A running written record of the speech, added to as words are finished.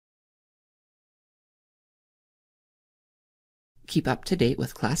Keep up to date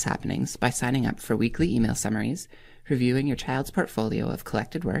with class happenings by signing up for weekly email summaries, reviewing your child's portfolio of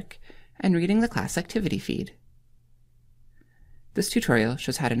collected work, and reading the class activity feed. This tutorial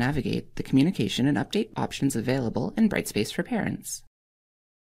shows how to navigate the communication and update options available in Brightspace for parents.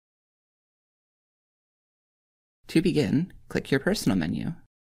 To begin, click your Personal menu,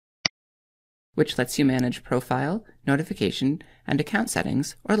 which lets you manage profile, notification, and account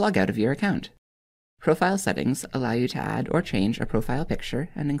settings or log out of your account. Profile settings allow you to add or change a profile picture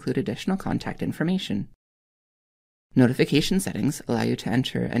and include additional contact information. Notification settings allow you to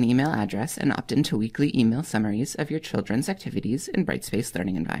enter an email address and opt into weekly email summaries of your children's activities in Brightspace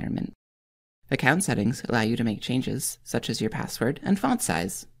learning environment. Account settings allow you to make changes, such as your password and font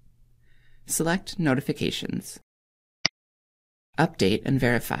size. Select Notifications. Update and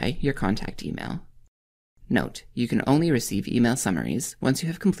verify your contact email. Note, you can only receive email summaries once you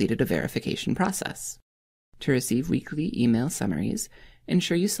have completed a verification process. To receive weekly email summaries,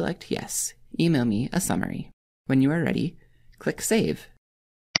 ensure you select Yes, email me a summary. When you are ready, click Save.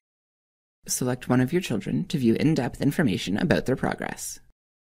 Select one of your children to view in-depth information about their progress.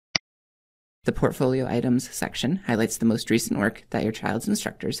 The Portfolio Items section highlights the most recent work that your child's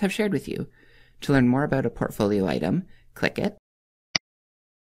instructors have shared with you. To learn more about a portfolio item, click it.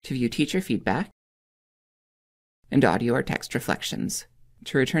 To view teacher feedback, and audio or text reflections.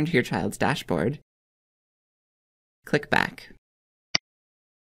 To return to your child's dashboard, click Back.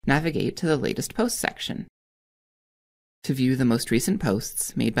 Navigate to the Latest Posts section. To view the most recent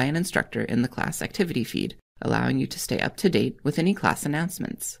posts made by an instructor in the class activity feed, allowing you to stay up to date with any class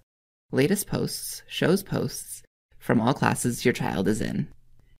announcements. Latest Posts shows posts from all classes your child is in.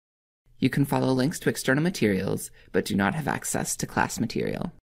 You can follow links to external materials, but do not have access to class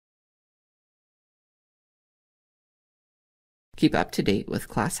material. Keep up to date with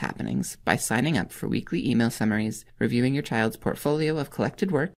class happenings by signing up for weekly email summaries, reviewing your child's portfolio of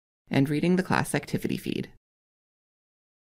collected work, and reading the class activity feed.